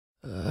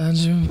A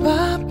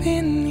drop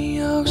in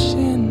the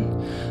ocean,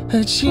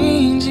 a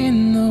change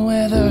in the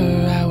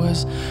weather. I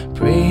was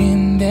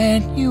praying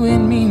that you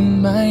and me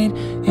might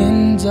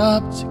end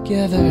up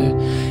together.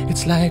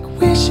 It's like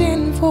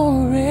wishing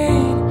for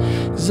rain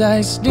as I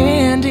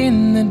stand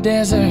in the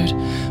desert,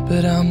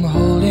 but I'm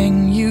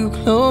holding you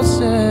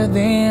closer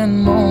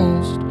than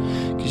most,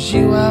 'cause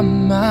you are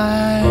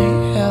my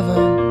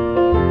heaven.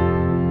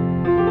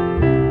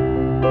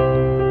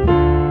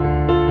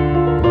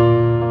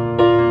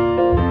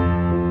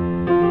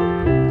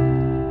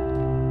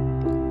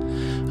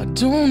 I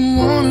don't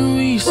wanna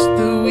waste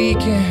the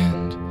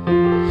weekend.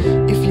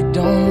 If you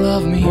don't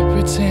love me,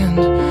 pretend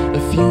a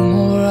few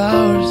more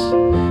hours,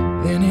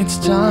 then it's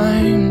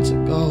time to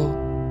go.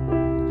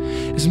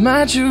 As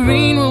my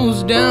train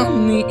rolls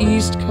down the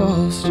east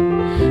coast,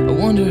 I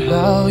wonder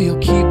how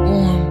you'll keep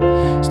warm.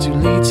 It's too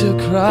late to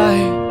cry,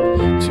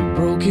 too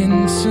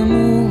broken to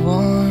move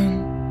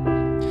on,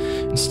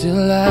 and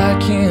still I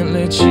can't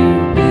let you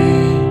be.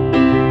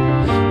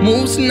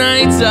 Most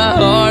nights I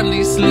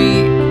hardly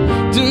sleep.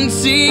 Don't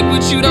take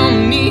what you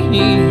don't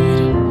need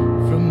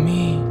from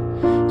me.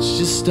 It's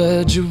just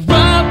a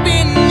drop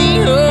in the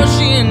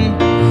ocean,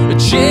 a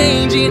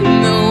change in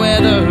the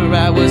weather.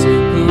 I was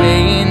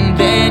praying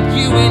that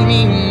you and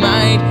me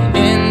might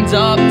end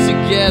up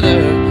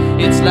together.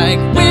 It's like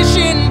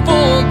wishing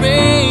for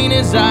rain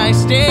as I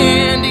stand